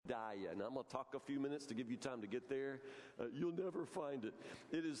Now, I'm going to talk a few minutes to give you time to get there. You'll never find it.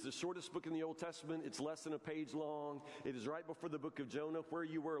 It is the shortest book in the Old Testament. It's less than a page long. It is right before the book of Jonah, where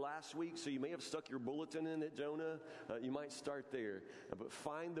you were last week, so you may have stuck your bulletin in at Jonah. You might start there. But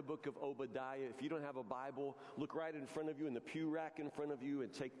find the book of Obadiah. If you don't have a Bible, look right in front of you in the pew rack in front of you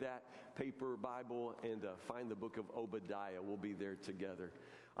and take that paper Bible and find the book of Obadiah. We'll be there together.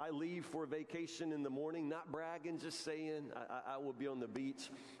 I leave for vacation in the morning, not bragging, just saying I will be on the beach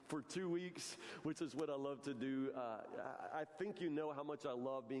for 2 weeks, which is what I love to do. I think you know how much I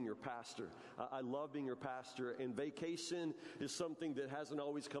love being your pastor. I love being your pastor, and vacation is something that hasn't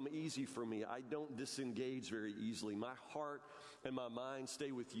always come easy for me. I don't disengage very easily. My heart and my mind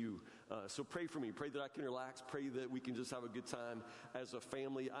stay with you. So pray for me. Pray that I can relax. Pray that we can just have a good time as a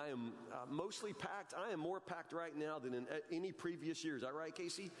family. I am mostly packed. I am more packed right now than in any previous years. Is that right,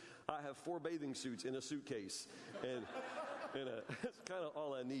 Casey? I have 4 bathing suits in a suitcase, and that's kind of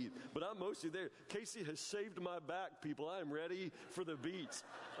all I need. But I'm mostly there. Casey has shaved my back, people. I am ready for the beach.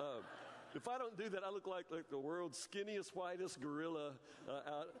 If I don't do that, I look like the world's skinniest, whitest gorilla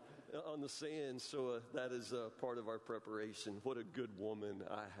out on the sand. So that is part of our preparation. What a good woman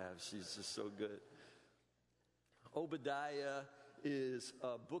I have. She's just so good. Obadiah is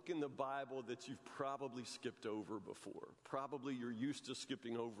a book in the Bible that you've probably skipped over before. Probably you're used to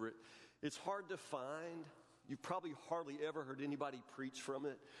skipping over it. It's hard to find. You've probably hardly ever heard anybody preach from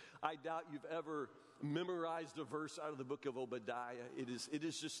it. I doubt you've ever memorized a verse out of the book of Obadiah. It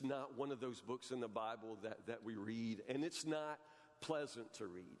is just not one of those books in the Bible that we read, and it's not pleasant to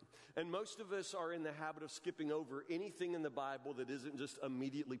read. And most of us are in the habit of skipping over anything in the Bible that isn't just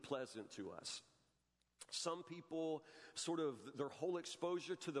immediately pleasant to us. Some people, sort of, their whole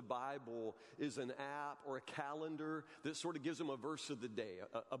exposure to the Bible is an app or a calendar that sort of gives them a verse of the day,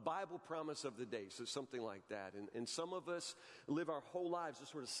 a Bible promise of the day, so something like that. And some of us live our whole lives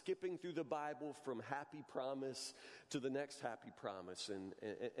just sort of skipping through the Bible from happy promise to the next happy promise.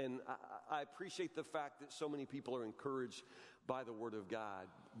 And I appreciate the fact that so many people are encouraged by the Word of God.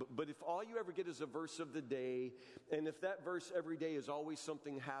 But if all you ever get is a verse of the day, and if that verse every day is always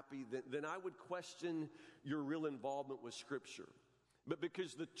something happy, then I would question your real involvement with Scripture. But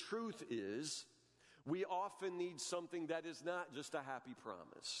because the truth is, we often need something that is not just a happy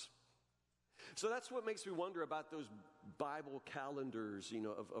promise. So that's what makes me wonder about those Bible calendars,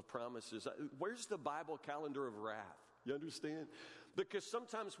 of promises. Where's the Bible calendar of wrath? You understand? Because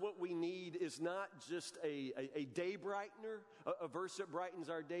sometimes what we need is not just a day brightener, a verse that brightens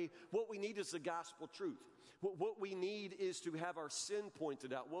our day. What we need is the gospel truth. What we need is to have our sin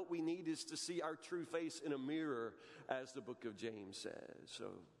pointed out. What we need is to see our true face in a mirror, as the book of James says.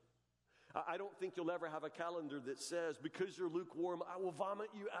 So I don't think you'll ever have a calendar that says, because you're lukewarm, I will vomit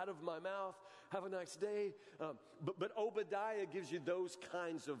you out of my mouth. Have a nice day. But Obadiah gives you those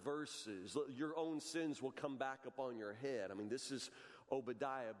kinds of verses. Your own sins will come back upon your head. I mean, this is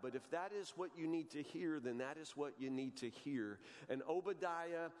Obadiah. But if that is what you need to hear, then that is what you need to hear. And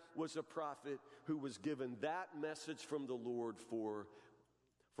Obadiah was a prophet who was given that message from the Lord for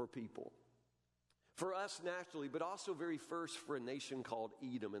people. For us naturally, but also very first for a nation called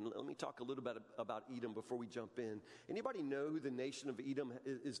Edom. And let me talk a little bit about Edom before we jump in. Anybody know who the nation of Edom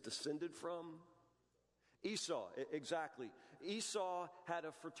is descended from? Esau, exactly. Esau had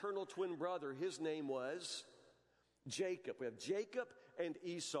a fraternal twin brother. His name was Jacob. We have Jacob and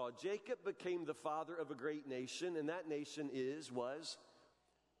Esau. Jacob became the father of a great nation, and that nation was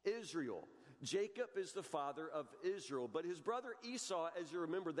Israel. Jacob is the father of Israel, but his brother Esau, as you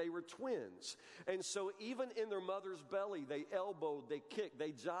remember, they were twins. And so even in their mother's belly, they elbowed, they kicked,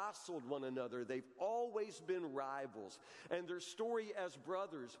 they jostled one another. They've always been rivals. And their story as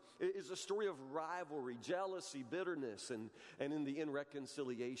brothers is a story of rivalry, jealousy, bitterness, and in the end,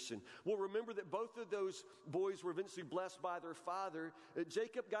 reconciliation. Well, remember that both of those boys were eventually blessed by their father.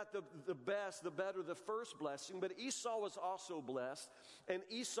 Jacob got the best, the better, the first blessing, but Esau was also blessed, and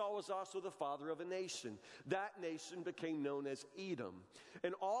Esau was also the father of a nation. That nation became known as Edom.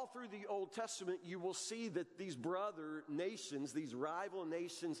 And all through the Old Testament, you will see that these brother nations, these rival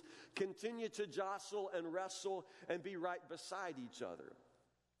nations, continue to jostle and wrestle and be right beside each other.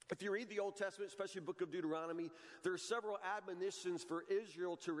 If you read the Old Testament, especially the book of Deuteronomy, there are several admonitions for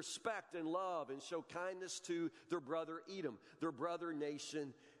Israel to respect and love and show kindness to their brother Edom, their brother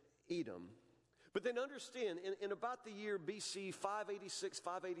nation Edom. But then understand, in about the year BC 586,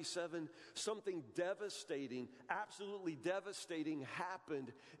 587, something devastating, absolutely devastating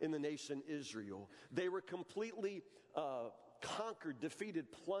happened in the nation Israel. They were completely conquered,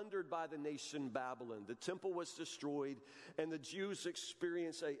 defeated, plundered by the nation Babylon. The temple was destroyed, and the Jews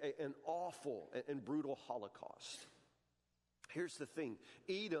experienced an awful and brutal Holocaust. Here's the thing.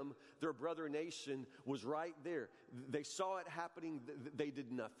 Edom, their brother nation, was right there. They saw it happening. They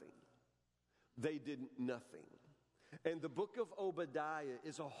did nothing. They did nothing. And the book of Obadiah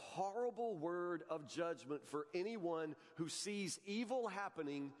is a horrible word of judgment for anyone who sees evil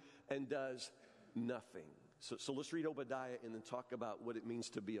happening and does nothing. So let's read Obadiah and then talk about what it means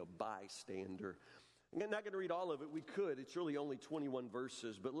to be a bystander. I'm not going to read all of it. We could. It's really only 21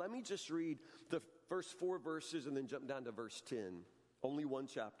 verses. But let me just read the first 4 verses and then jump down to verse 10. Only one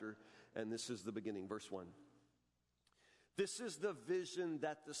chapter, and this is the beginning, verse 1. This is the vision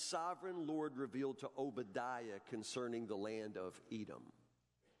that the sovereign Lord revealed to Obadiah concerning the land of Edom.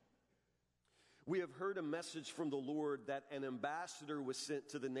 We have heard a message from the Lord that an ambassador was sent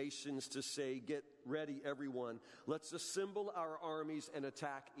to the nations to say, "Get ready, everyone. Let's assemble our armies and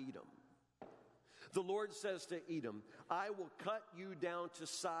attack Edom." The Lord says to Edom, "I will cut you down to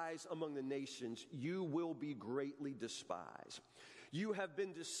size among the nations. You will be greatly despised. You have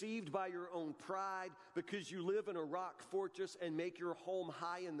been deceived by your own pride because you live in a rock fortress and make your home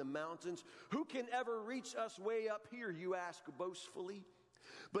high in the mountains. Who can ever reach us way up here, you ask boastfully?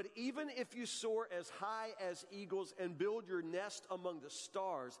 But even if you soar as high as eagles and build your nest among the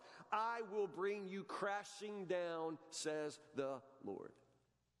stars, I will bring you crashing down, says the Lord."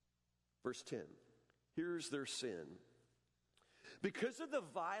 Verse 10. Here's their sin. "Because of the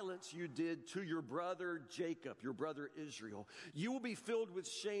violence you did to your brother Jacob, your brother Israel, you will be filled with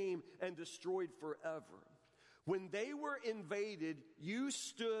shame and destroyed forever. When they were invaded, you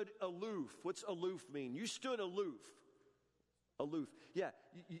stood aloof." What's aloof mean? You stood aloof. Aloof. Yeah,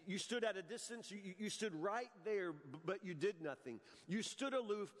 you stood at a distance. You stood right there, but you did nothing. You stood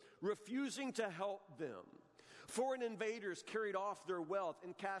aloof, refusing to help them. Foreign invaders carried off their wealth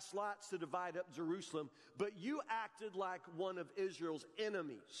and cast lots to divide up Jerusalem, but you acted like one of Israel's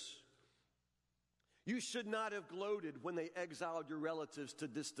enemies. You should not have gloated when they exiled your relatives to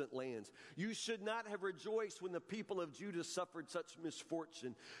distant lands. You should not have rejoiced when the people of Judah suffered such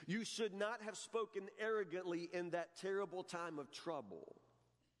misfortune. You should not have spoken arrogantly in that terrible time of trouble.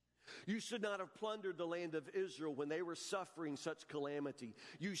 You should not have plundered the land of Israel when they were suffering such calamity.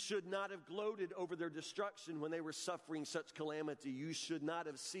 You should not have gloated over their destruction when they were suffering such calamity. You should not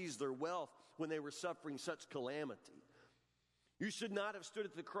have seized their wealth when they were suffering such calamity. You should not have stood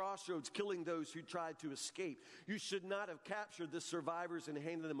at the crossroads killing those who tried to escape. You should not have captured the survivors and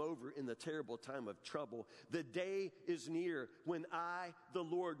handed them over in the terrible time of trouble. The day is near when I, the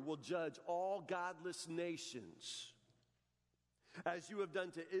Lord, will judge all godless nations. As you have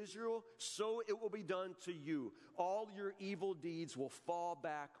done to Israel, so it will be done to you. All your evil deeds will fall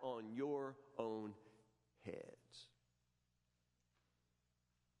back on your own heads.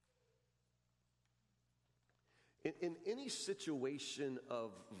 In any situation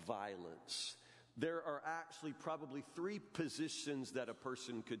of violence, there are actually probably 3 positions that a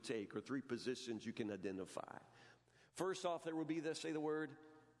person could take, or 3 positions you can identify. First off, there will be say the word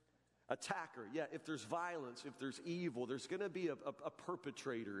attacker. Yeah, if there's violence, if there's evil, there's going to be a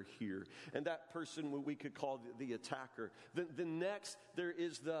perpetrator here. And that person we could call the attacker. The next, there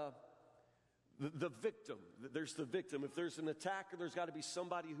is the victim. There's the victim. If there's an attacker, there's got to be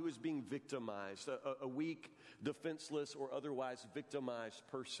somebody who is being victimized, a weak, defenseless, or otherwise victimized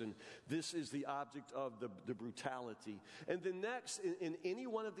person. This is the object of the brutality. And then next, in any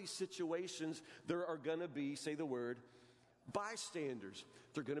one of these situations, there are going to be, say the word, bystanders.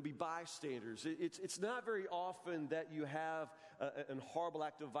 They're going to be bystanders. It's not very often that you have a horrible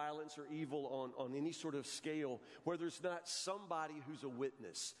act of violence or evil on any sort of scale where there's not somebody who's a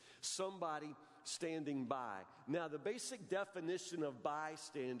witness, somebody standing by. Now, the basic definition of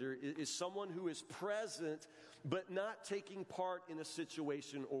bystander is someone who is present but not taking part in a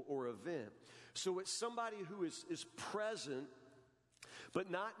situation or event. So it's somebody who is present but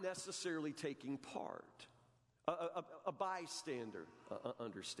not necessarily taking part. A bystander,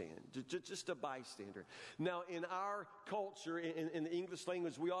 understand. Just a bystander. Now, in our culture, in the English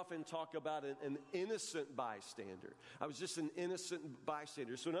language, we often talk about an innocent bystander. I was just an innocent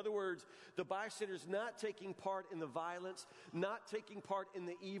bystander. So in other words, the bystander is not taking part in the violence, not taking part in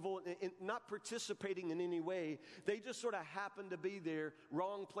the evil, and not participating in any way. They just sort of happen to be there,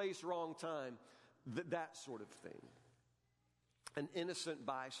 wrong place, wrong time, that sort of thing. An innocent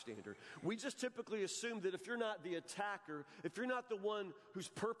bystander. We just typically assume that if you're not the attacker, if you're not the one who's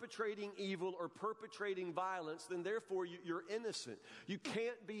perpetrating evil or perpetrating violence, then therefore you're innocent. You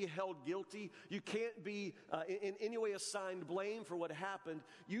can't be held guilty. You can't be in any way assigned blame for what happened.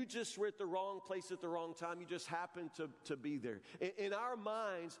 You just were at the wrong place at the wrong time. You just happened to be there. In our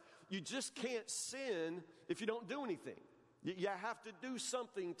minds, you just can't sin if you don't do anything. You have to do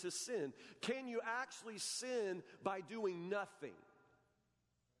something to sin. Can you actually sin by doing nothing?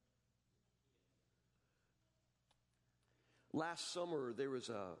 Last summer, there was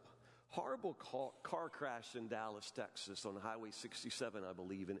a horrible car crash in Dallas, Texas, on Highway 67, I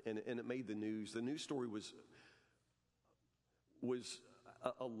believe, and it made the news. The news story was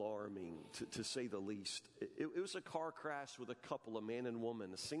alarming, to say the least. It was a car crash with a couple, a man and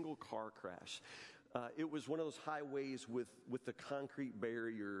woman, a single car crash. It was one of those highways with the concrete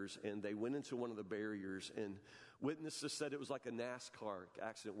barriers, and they went into one of the barriers, and witnesses said it was like a NASCAR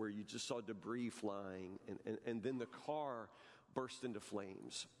accident where you just saw debris flying, and then the car burst into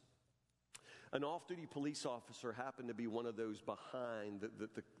flames. An off-duty police officer happened to be one of those behind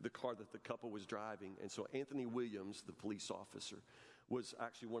the car that the couple was driving, and so Anthony Williams, the police officer, was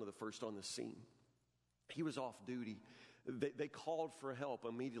actually one of the first on the scene. He was off duty. They called for help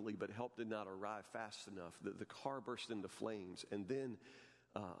immediately, but help did not arrive fast enough. The car burst into flames, and then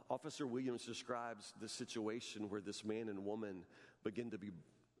Officer Williams describes the situation where this man and woman begin to be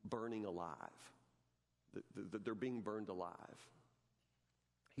burning alive. They're being burned alive.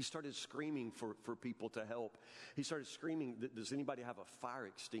 He started screaming for people to help. He started screaming, does anybody have a fire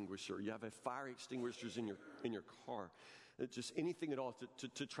extinguisher? You have fire extinguishers in your car. Just anything at all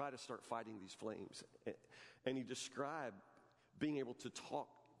to try to start fighting these flames. And he described being able to talk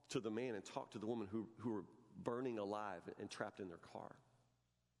to the man and talk to the woman who were burning alive and trapped in their car.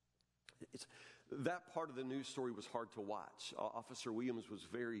 That part of the news story was hard to watch. Officer Williams was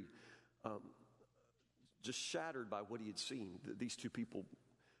very just shattered by what he had seen, these two people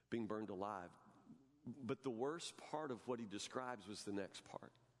being burned alive. But the worst part of what he describes was the next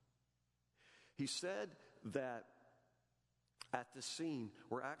part. He said that at the scene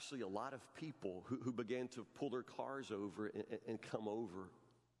were actually a lot of people who began to pull their cars over and come over,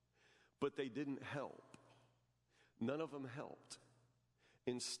 but they didn't help. None of them helped.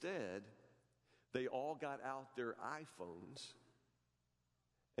 Instead, they all got out their iPhones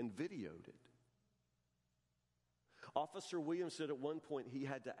and videoed it. Officer Williams said at one point he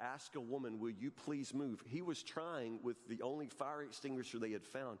had to ask a woman, will you please move? He was trying, with the only fire extinguisher they had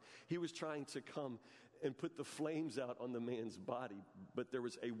found, he was trying to come and put the flames out on the man's body. But there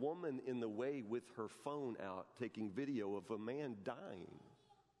was a woman in the way with her phone out taking video of a man dying.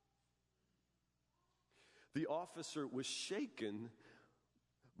 The officer was shaken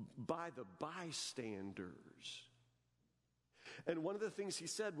by the bystanders. And one of the things he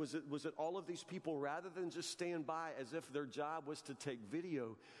said was that all of these people, rather than just stand by as if their job was to take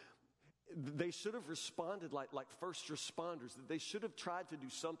video, they should have responded like first responders. They should have tried to do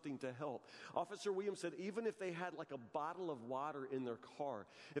something to help. Officer Williams said even if they had like a bottle of water in their car,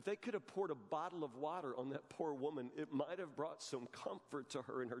 if they could have poured a bottle of water on that poor woman, it might have brought some comfort to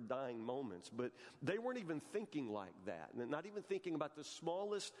her in her dying moments. But they weren't even thinking like that, and not even thinking about the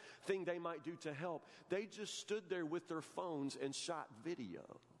smallest thing they might do to help. They just stood there with their phones and shot video.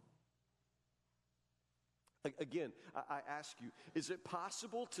 Again, I ask you, is it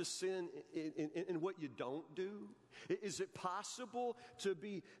possible to sin in what you don't do? Is it possible to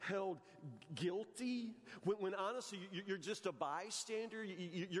be held guilty when honestly you're just a bystander?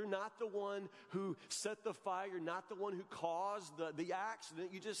 You're not the one who set the fire. You're not the one who caused the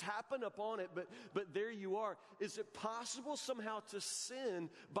accident. You just happen upon it, but there you are. Is it possible somehow to sin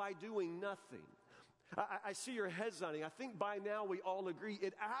by doing nothing? I see your heads nodding. I think by now we all agree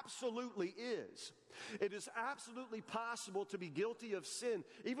it absolutely is. It is absolutely possible to be guilty of sin,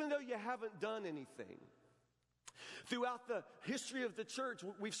 even though you haven't done anything. Throughout the history of the church,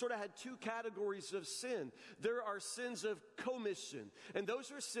 we've sort of had two categories of sin. There are sins of commission, and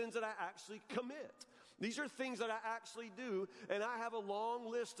those are sins that I actually commit. These are things that I actually do, and I have a long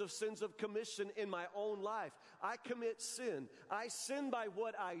list of sins of commission in my own life. I commit sin. I sin by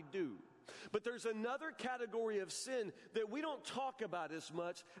what I do. But there's another category of sin that we don't talk about as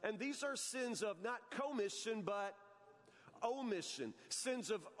much, and these are sins of not commission, but omission. Sins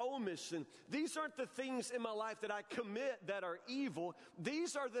of omission. These aren't the things in my life that I commit that are evil.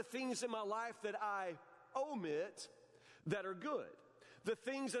 These are the things in my life that I omit that are good. The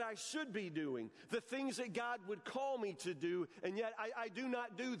things that I should be doing, the things that God would call me to do, and yet I do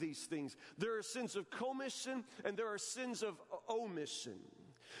not do these things. There are sins of commission and there are sins of omission.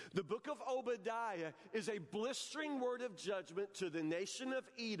 The book of Obadiah is a blistering word of judgment to the nation of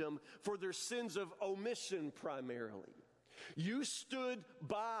Edom for their sins of omission primarily. You stood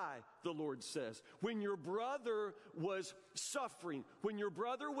by, the Lord says, when your brother was suffering, when your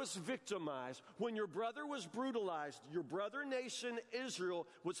brother was victimized, when your brother was brutalized, your brother nation Israel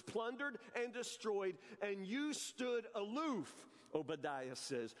was plundered and destroyed, and you stood aloof Obadiah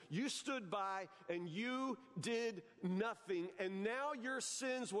says, you stood by and you did nothing, and now your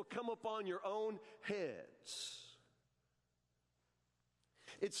sins will come upon your own heads.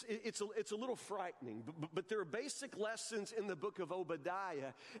 It's a little frightening, but there are basic lessons in the book of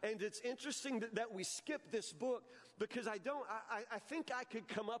Obadiah, and it's interesting that we skip this book because I think I could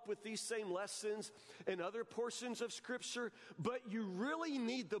come up with these same lessons in other portions of Scripture, but you really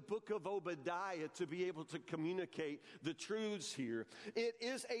need the book of Obadiah to be able to communicate the truths here. It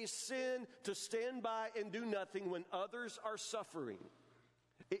is a sin to stand by and do nothing when others are suffering.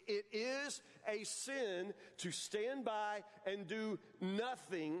 It is a sin to stand by and do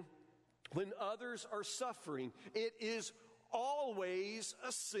nothing when others are suffering. It is always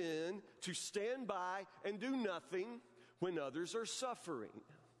a sin to stand by and do nothing when others are suffering.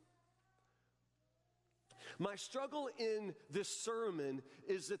 My struggle in this sermon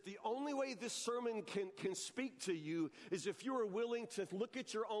is that the only way this sermon can speak to you is if you are willing to look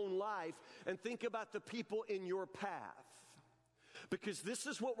at your own life and think about the people in your path. Because this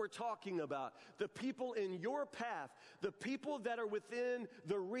is what we're talking about. The people in your path, the people that are within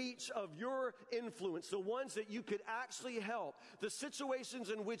the reach of your influence, the ones that you could actually help, the situations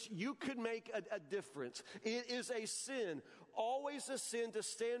in which you could make a difference. It is a sin, always a sin to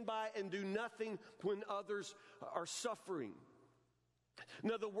stand by and do nothing when others are suffering.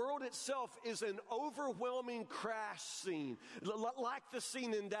 Now, the world itself is an overwhelming crash scene, like the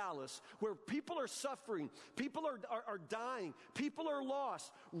scene in Dallas, where people are suffering, people are dying, people are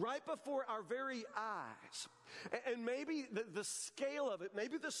lost right before our very eyes. And maybe the scale of it,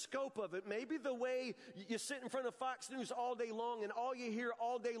 maybe the scope of it, maybe the way you sit in front of Fox News all day long and all you hear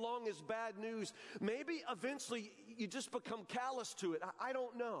all day long is bad news, maybe eventually you just become callous to it. I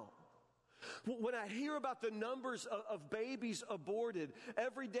don't know. When I hear about the numbers of babies aborted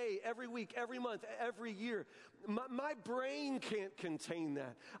every day, every week, every month, every year, my brain can't contain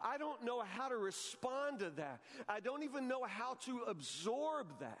that. I don't know how to respond to that. I don't even know how to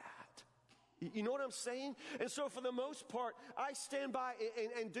absorb that. You know what I'm saying? And so for the most part, I stand by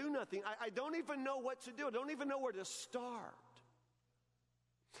and do nothing. I don't even know what to do. I don't even know where to start.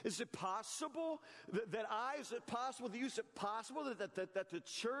 Is it possible is it possible that the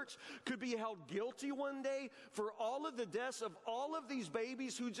church could be held guilty one day for all of the deaths of all of these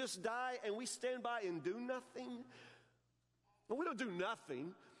babies who just die and we stand by and do nothing? Well, we don't do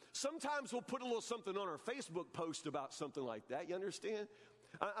nothing. Sometimes we'll put a little something on our Facebook post about something like that, you understand?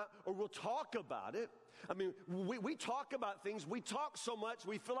 Or we'll talk about it. I mean, we talk about things. We talk so much,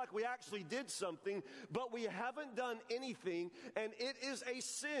 we feel like we actually did something, but we haven't done anything. And it is a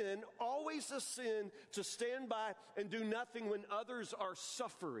sin, always a sin, to stand by and do nothing when others are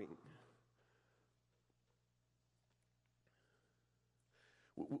suffering.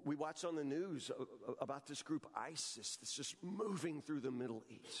 We watch on the news about this group ISIS that's just moving through the Middle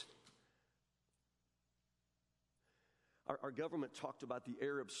East. Our government talked about the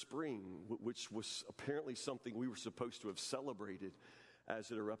Arab Spring, which was apparently something we were supposed to have celebrated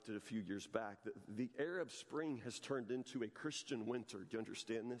as it erupted a few years back. The Arab Spring has turned into a Christian winter. Do you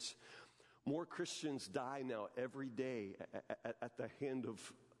understand this? More Christians die now every day at the hands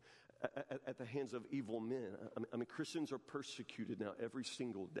of evil men. I mean, Christians are persecuted now every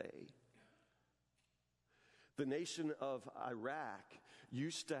single day. The nation of Iraq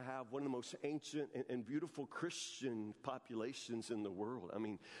used to have one of the most ancient and beautiful Christian populations in the world. I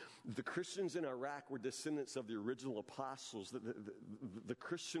mean, the Christians in Iraq were descendants of the original apostles. The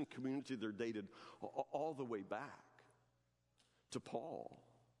Christian community there dated all the way back to Paul.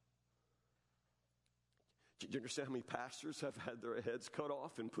 Do you understand how many pastors have had their heads cut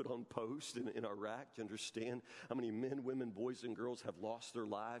off and put on post in Iraq? Do you understand how many men, women, boys, and girls have lost their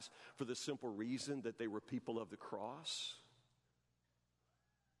lives for the simple reason that they were people of the cross?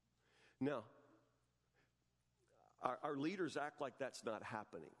 Now, our leaders act like that's not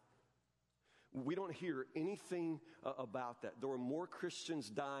happening. We don't hear anything about that. There are more Christians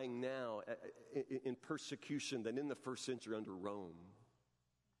dying now in persecution than in the first century under Rome.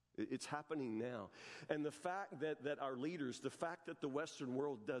 It's happening now. And the fact that our leaders, the fact that the Western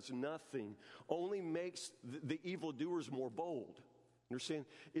world does nothing only makes the evildoers more bold. Understand?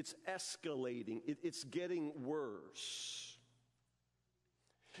 It's escalating. It's getting worse.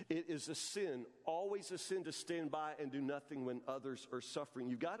 It is a sin, always a sin to stand by and do nothing when others are suffering.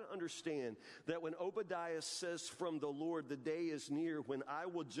 You've got to understand that when Obadiah says from the Lord, the day is near when I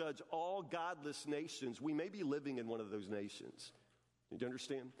will judge all godless nations, we may be living in one of those nations. Do you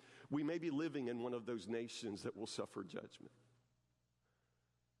understand? We may be living in one of those nations that will suffer judgment.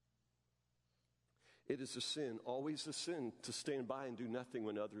 It is a sin, always a sin, to stand by and do nothing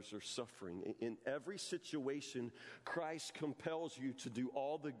when others are suffering. In every situation, Christ compels you to do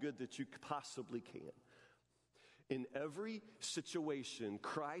all the good that you possibly can. In every situation,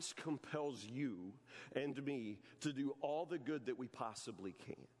 Christ compels you and me to do all the good that we possibly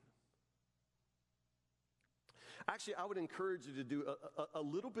can. Actually, I would encourage you to do a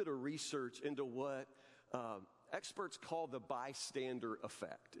little bit of research into what experts call the bystander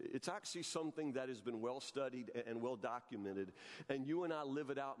effect. It's actually something that has been well studied and well documented, and you and I live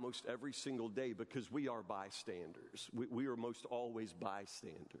it out most every single day because we are bystanders. We are most always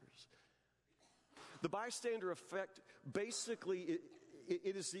bystanders. The bystander effect, basically,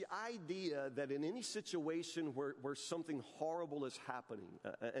 it is the idea that in any situation where something horrible is happening,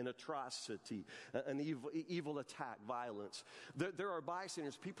 an atrocity, an evil attack, violence, there are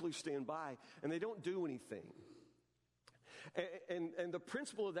bystanders, people who stand by, and they don't do anything. And the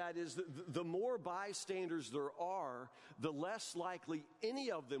principle of that is that the more bystanders there are, the less likely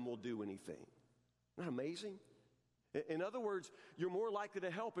any of them will do anything. Isn't that amazing? In other words, you're more likely to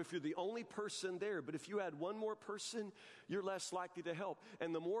help if you're the only person there. But if you add one more person, you're less likely to help.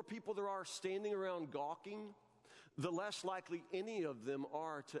 And the more people there are standing around gawking, the less likely any of them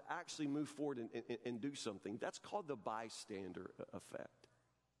are to actually move forward and do something. That's called the bystander effect.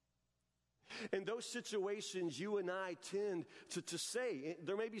 In those situations, you and I tend to say,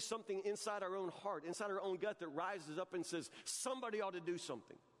 there may be something inside our own heart, inside our own gut that rises up and says, somebody ought to do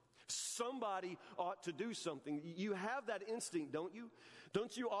something. Somebody ought to do something. You have that instinct, don't you?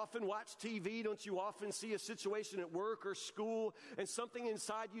 Don't you often watch TV? Don't you often see a situation at work or school and something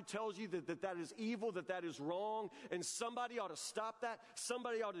inside you tells you that is evil, that is wrong, and somebody ought to stop that?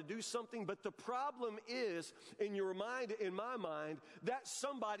 Somebody ought to do something. But the problem is, in your mind, in my mind, that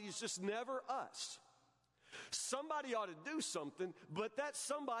somebody is just never us. Somebody ought to do something, but that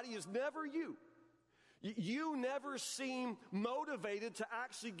somebody is never you. You never seem motivated to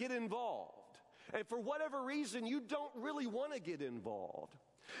actually get involved. And for whatever reason, you don't really want to get involved.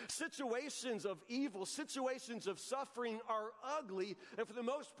 Situations of evil, situations of suffering are ugly, and for the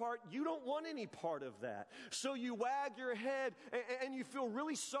most part, you don't want any part of that. So you wag your head and you feel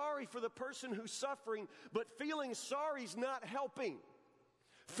really sorry for the person who's suffering, but feeling sorry is not helping.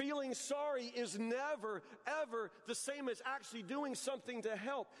 Feeling sorry is never, ever the same as actually doing something to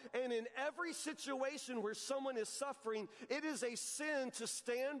help. And in every situation where someone is suffering, it is a sin to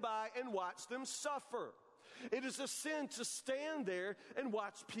stand by and watch them suffer. It is a sin to stand there and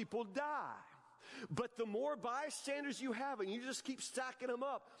watch people die. But the more bystanders you have, and you just keep stacking them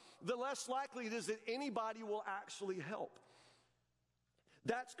up, the less likely it is that anybody will actually help.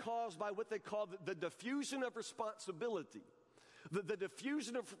 That's caused by what they call the diffusion of responsibility. The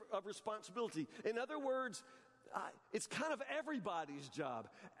diffusion of responsibility. In other words, it's kind of everybody's job.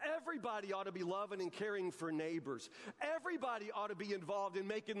 Everybody ought to be loving and caring for neighbors. Everybody ought to be involved in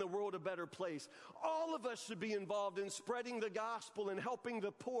making the world a better place. All of us should be involved in spreading the gospel and helping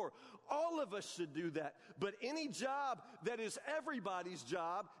the poor. All of us should do that. But any job that is everybody's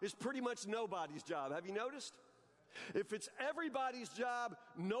job is pretty much nobody's job. Have you noticed? If it's everybody's job,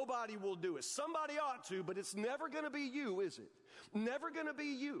 nobody will do it. Somebody ought to, but it's never going to be you, is it? Never going to be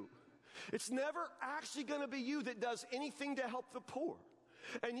you. It's never actually going to be you that does anything to help the poor.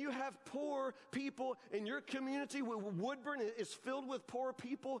 And you have poor people in your community. Woodburn is filled with poor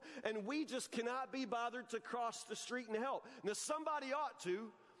people, and we just cannot be bothered to cross the street and help. Now, somebody ought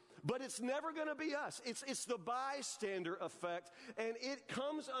to, but it's never going to be us. It's the bystander effect, and it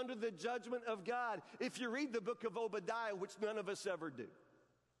comes under the judgment of God if you read the book of Obadiah, which none of us ever do.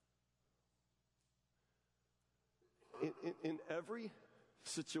 In every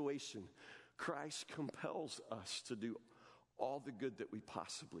situation, Christ compels us to do all the good that we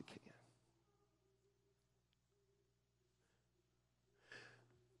possibly can.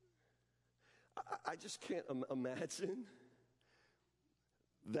 I just can't imagine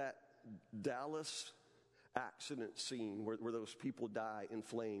that Dallas accident scene where those people die in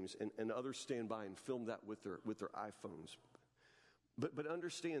flames and others stand by and film that with their iPhones. But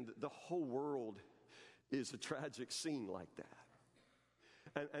understand that the whole world is a tragic scene like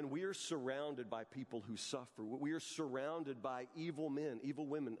that. And we are surrounded by people who suffer. We are surrounded by evil men, evil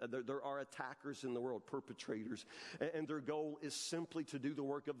women. There are attackers in the world, perpetrators. And their goal is simply to do the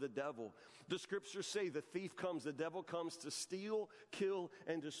work of the devil. The scriptures say the thief comes, the devil comes to steal, kill,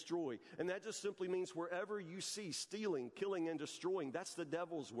 and destroy. And that just simply means wherever you see stealing, killing, and destroying, that's the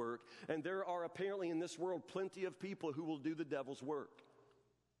devil's work. And there are apparently in this world plenty of people who will do the devil's work.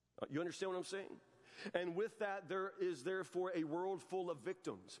 You understand what I'm saying? And with that, there is therefore a world full of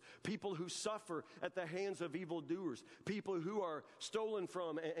victims, people who suffer at the hands of evildoers, people who are stolen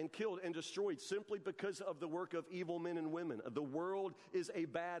from and killed and destroyed simply because of the work of evil men and women. The world is a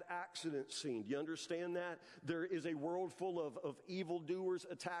bad accident scene. Do you understand that? There is a world full of evildoers,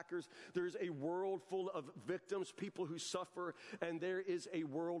 attackers. There's a world full of victims, people who suffer, and there is a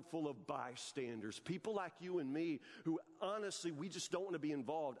world full of bystanders, people like you and me who honestly, we just don't want to be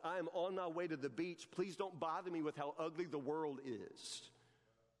involved. I am on my way to the beach. Please don't bother me with how ugly the world is.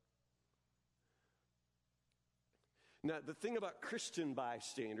 Now, the thing about Christian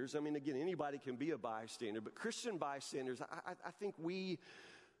bystanders, I mean, again, anybody can be a bystander, but Christian bystanders, I think we've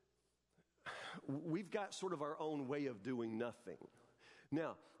got sort of our own way of doing nothing.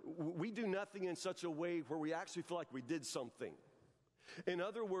 Now, we do nothing in such a way where we actually feel like we did something. In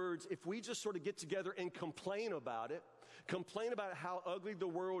other words, if we just sort of get together and complain about it, complain about how ugly the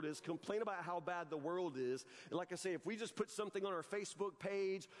world is, complain about how bad the world is. And like I say, if we just put something on our Facebook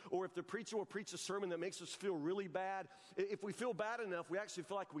page, or if the preacher will preach a sermon that makes us feel really bad, if we feel bad enough, we actually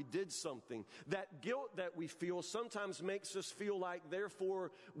feel like we did something. That guilt that we feel sometimes makes us feel like,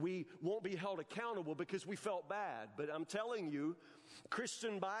 therefore, we won't be held accountable because we felt bad. But I'm telling you,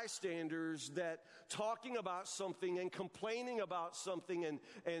 Christian bystanders, that talking about something and complaining about something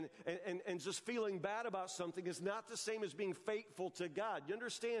and just feeling bad about something is not the same as being faithful to God. You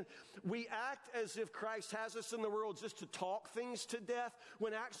understand? We act as if Christ has us in the world just to talk things to death,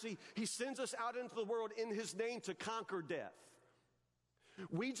 when actually He sends us out into the world in His name to conquer death.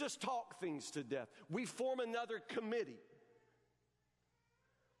 We just talk things to death. We form another committee.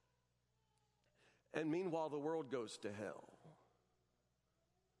 And meanwhile, the world goes to hell.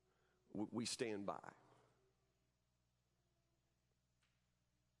 We stand by.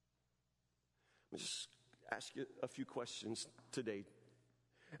 Let me just ask you a few questions today.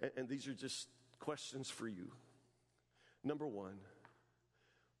 And these are just questions for you. Number one,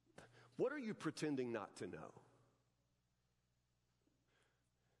 what are you pretending not to know?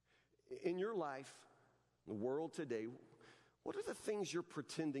 In your life, the world today, what are the things you're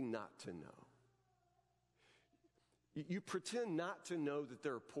pretending not to know? You pretend not to know that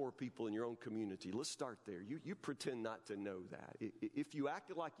there are poor people in your own community. Let's start there. You pretend not to know that. If you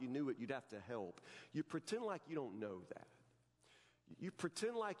acted like you knew it, you'd have to help. You pretend like you don't know that. You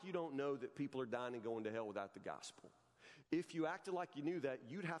pretend like you don't know that people are dying and going to hell without the gospel. If you acted like you knew that,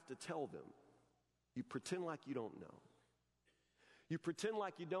 you'd have to tell them. You pretend like you don't know. You pretend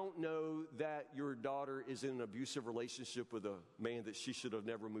like you don't know that your daughter is in an abusive relationship with a man that she should have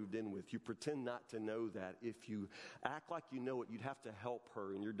never moved in with. You pretend not to know that. If you act like you know it, you'd have to help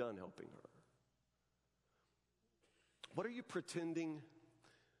her, and you're done helping her. What are you pretending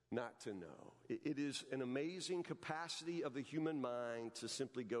not to know? It is an amazing capacity of the human mind to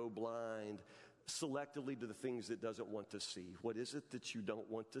simply go blind selectively to the things it doesn't want to see. What is it that you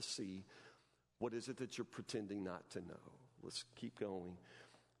don't want to see? What is it that you're pretending not to know? Let's keep going.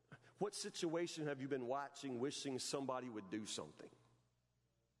 What situation have you been watching wishing somebody would do something?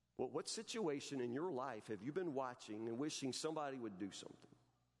 Well, what situation in your life have you been watching and wishing somebody would do something?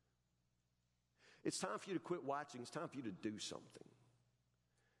 It's time for you to quit watching. It's time for you to do something.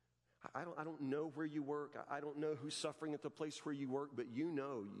 I don't know where you work. I don't know who's suffering at the place where you work, but you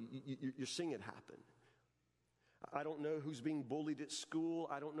know, you're seeing it happen. I don't know who's being bullied at school.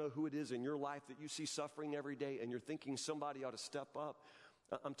 I don't know who it is in your life that you see suffering every day and you're thinking somebody ought to step up.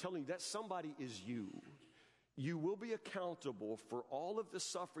 I'm telling you, that somebody is you. You will be accountable for all of the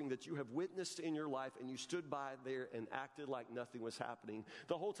suffering that you have witnessed in your life, and you stood by there and acted like nothing was happening,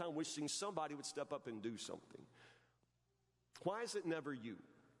 the whole time wishing somebody would step up and do something. Why is it never you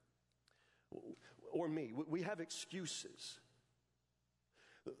or me? We have excuses.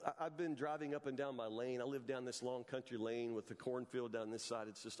 I've been driving up and down my lane. I live down this long country lane with the cornfield down this side.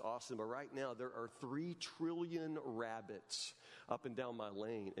 It's just awesome. But right now, there are 3 trillion rabbits up and down my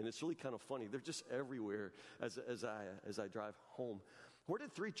lane. And it's really kind of funny. They're just everywhere as I drive home. Where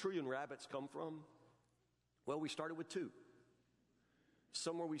did 3 trillion rabbits come from? Well, we started with 2.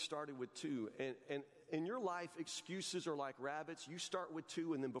 Somewhere we started with 2. And in your life, excuses are like rabbits. You start with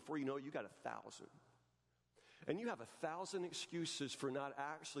 2, and then before you know it, you got 1,000. And you have 1,000 excuses for not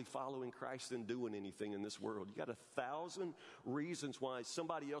actually following Christ and doing anything in this world. You got 1,000 reasons why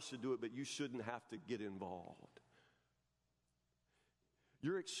somebody else should do it, but you shouldn't have to get involved.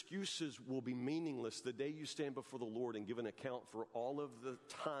 Your excuses will be meaningless the day you stand before the Lord and give an account for all of the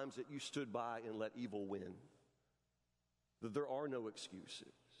times that you stood by and let evil win. That there are no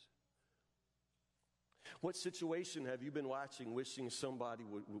excuses. What situation have you been watching wishing somebody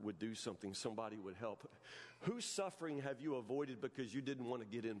would do something, somebody would help? Whose suffering have you avoided because you didn't want to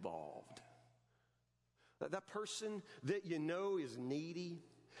get involved? That person that you know is needy,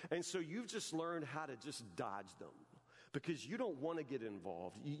 and so you've just learned how to just dodge them because you don't want to get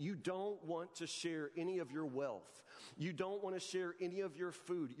involved. You don't want to share any of your wealth. You don't want to share any of your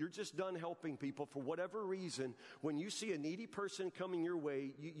food. You're just done helping people for whatever reason. When you see a needy person coming your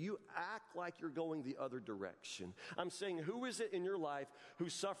way, you act like you're going the other direction. I'm saying, who is it in your life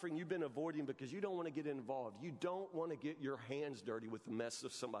who's suffering you've been avoiding because you don't want to get involved? You don't want to get your hands dirty with the mess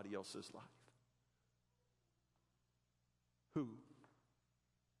of somebody else's life.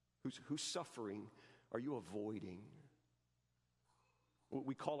 Who's suffering are you avoiding?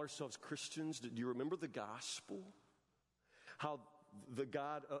 We call ourselves Christians. Do you remember the gospel? How the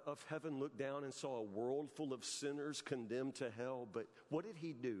God of heaven looked down and saw a world full of sinners condemned to hell. But what did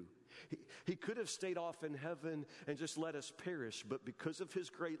he do? He could have stayed off in heaven and just let us perish. But because of his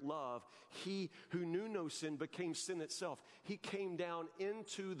great love, he who knew no sin became sin itself. He came down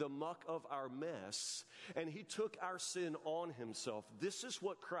into the muck of our mess and he took our sin on himself. This is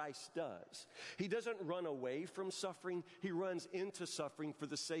what Christ does. He doesn't run away from suffering. He runs into suffering for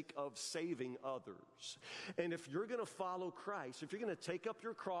the sake of saving others. And if you're going to follow Christ, if you're going to take up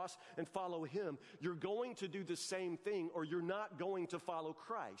your cross and follow him, you're going to do the same thing or you're not going to follow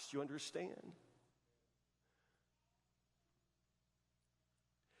Christ. You understand?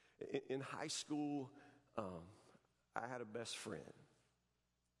 In high school, I had a best friend.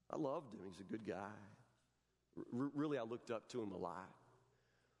 I loved him. He's a good guy. Really, I looked up to him a lot.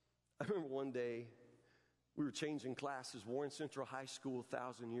 I remember one day we were changing classes, Warren Central High School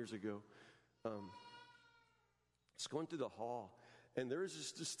 1,000 years ago. Just going through the hall, and there was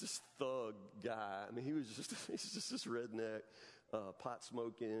just this thug guy. I mean, he's just this redneck, pot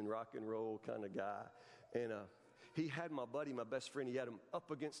smoking, rock and roll kind of guy. And he had my buddy, my best friend, he had him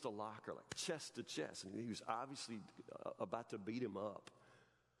up against a locker, like chest to chest. And he was obviously about to beat him up.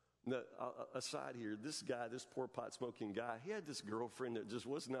 Now, aside here, this guy, this poor pot smoking guy, he had this girlfriend that just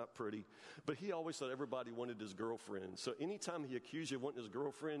was not pretty, but he always thought everybody wanted his girlfriend. So anytime he accused you of wanting his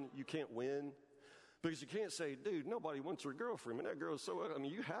girlfriend, you can't win. Because you can't say, dude, nobody wants your girlfriend. I mean, that girl's so, I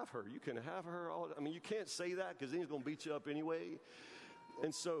mean, you have her. You can have her. You can't say that because then he's going to beat you up anyway.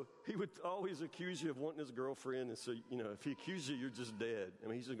 And so he would always accuse you of wanting his girlfriend. And so, if he accused you, you're just dead. I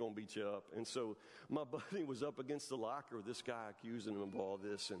mean, he's just going to beat you up. And so my buddy was up against the locker with this guy accusing him of all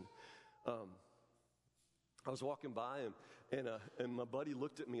this. And I was walking by him, and my buddy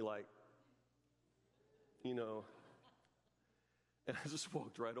looked at me like, and I just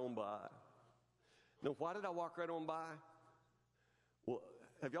walked right on by. Now, why did I walk right on by? Well,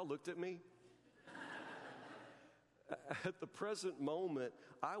 have y'all looked at me? At the present moment,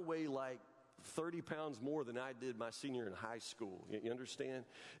 I weigh like 30 pounds more than I did my senior in high school. You understand?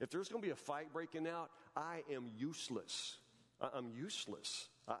 If there's going to be a fight breaking out, I am useless. I'm useless.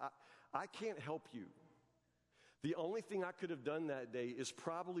 I can't help you. The only thing I could have done that day is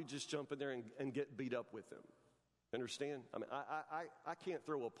probably just jump in there and get beat up with him. Understand? I mean, I can't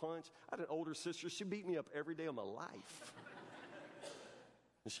throw a punch. I had an older sister. She beat me up every day of my life.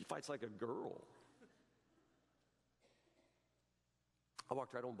 And she fights like a girl. I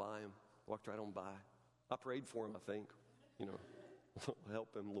walked right on by him. I prayed for him, I think.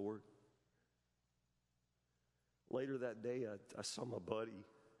 Help him, Lord. Later that day, I saw my buddy.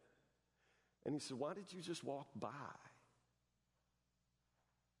 And he said, why did you just walk by?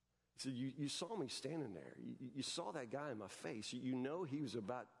 He said, you saw me standing there. You saw that guy in my face. You know he was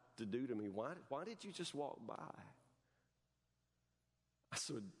about to do to me. Why did you just walk by? I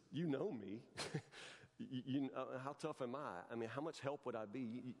said, you know me. How tough am I? I mean, how much help would I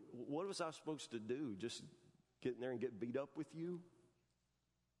be? What was I supposed to do? Just get in there and get beat up with you?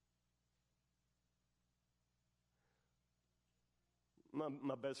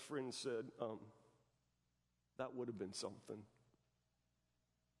 My best friend said, that would have been something.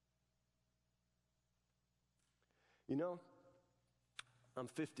 I'm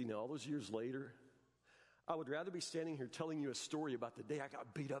 50 now. All those years later, I would rather be standing here telling you a story about the day I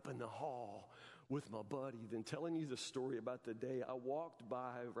got beat up in the hall with my buddy than telling you the story about the day I walked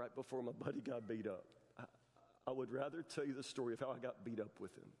by right before my buddy got beat up. I would rather tell you the story of how I got beat up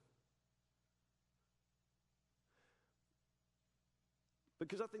with him.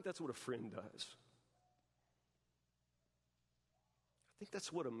 Because I think that's what a friend does. I think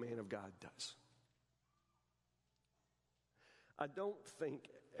that's what a man of God does. I don't think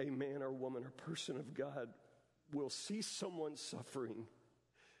a man or woman or person of God will see someone suffering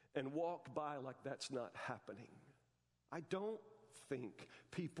and walk by like that's not happening. I don't think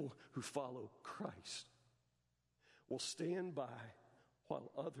people who follow Christ will stand by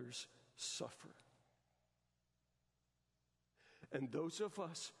while others suffer. And those of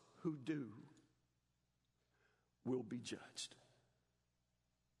us who do will be judged.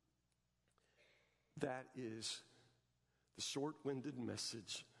 That is the short-winded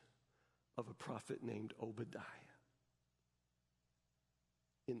message of a prophet named Obadiah.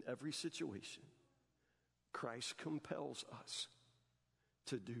 In every situation, Christ compels us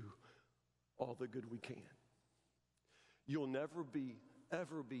to do all the good we can. You'll never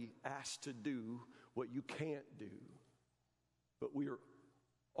ever be asked to do what you can't do, but we are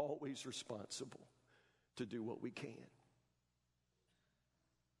always responsible to do what we can.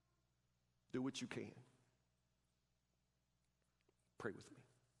 Do what you can. Pray with me.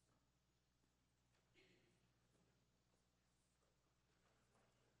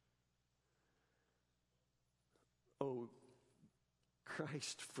 Oh,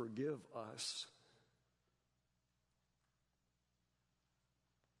 Christ, forgive us.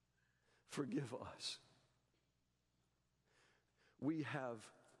 Forgive us. We have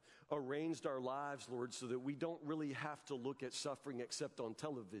arranged our lives, Lord, so that we don't really have to look at suffering except on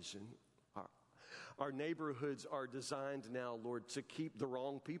television. Our neighborhoods are designed now, Lord, to keep the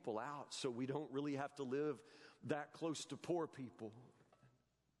wrong people out, so we don't really have to live that close to poor people.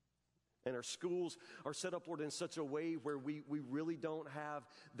 And our schools are set up, Lord, in such a way where we really don't have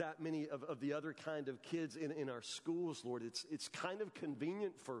that many of the other kind of kids in our schools, Lord. It's kind of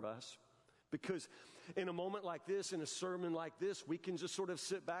convenient for us because in a moment like this, in a sermon like this, we can just sort of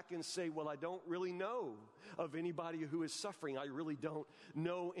sit back and say, well, I don't really know of anybody who is suffering. I really don't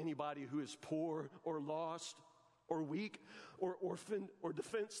know anybody who is poor or lost or weak or orphaned or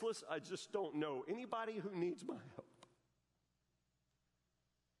defenseless. I just don't know anybody who needs my help.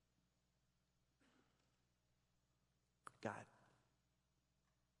 God,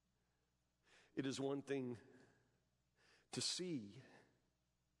 it is one thing to see.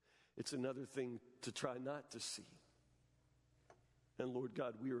 It's another thing to try not to see. And Lord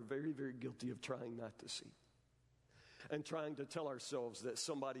God, we are very, very guilty of trying not to see. And trying to tell ourselves that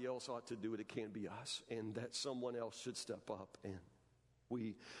somebody else ought to do it, it can't be us. And that someone else should step up. And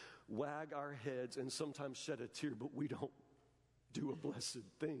we wag our heads and sometimes shed a tear, but we don't do a blessed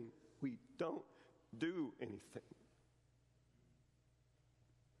thing. We don't do anything.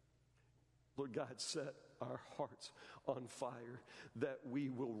 Lord God, set our hearts on fire that we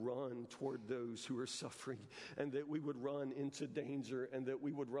will run toward those who are suffering and that we would run into danger and that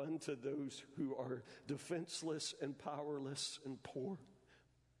we would run to those who are defenseless and powerless and poor.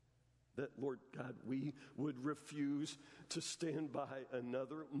 That, Lord God, we would refuse to stand by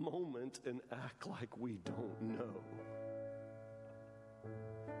another moment and act like we don't know.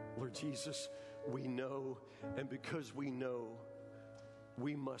 Lord Jesus, we know, and because we know,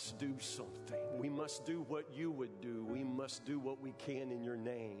 we must do something. We must do what you would do. We must do what we can in your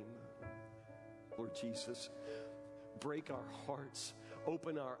name. Lord Jesus, break our hearts,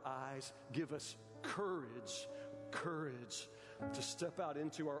 open our eyes, give us courage to step out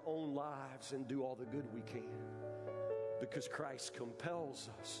into our own lives and do all the good we can. Because Christ compels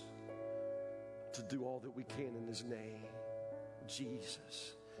us to do all that we can in his name.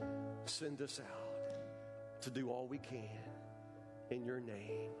 Jesus, send us out to do all we can in your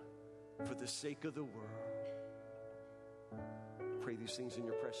name, for the sake of the world. Pray these things in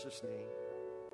your precious name.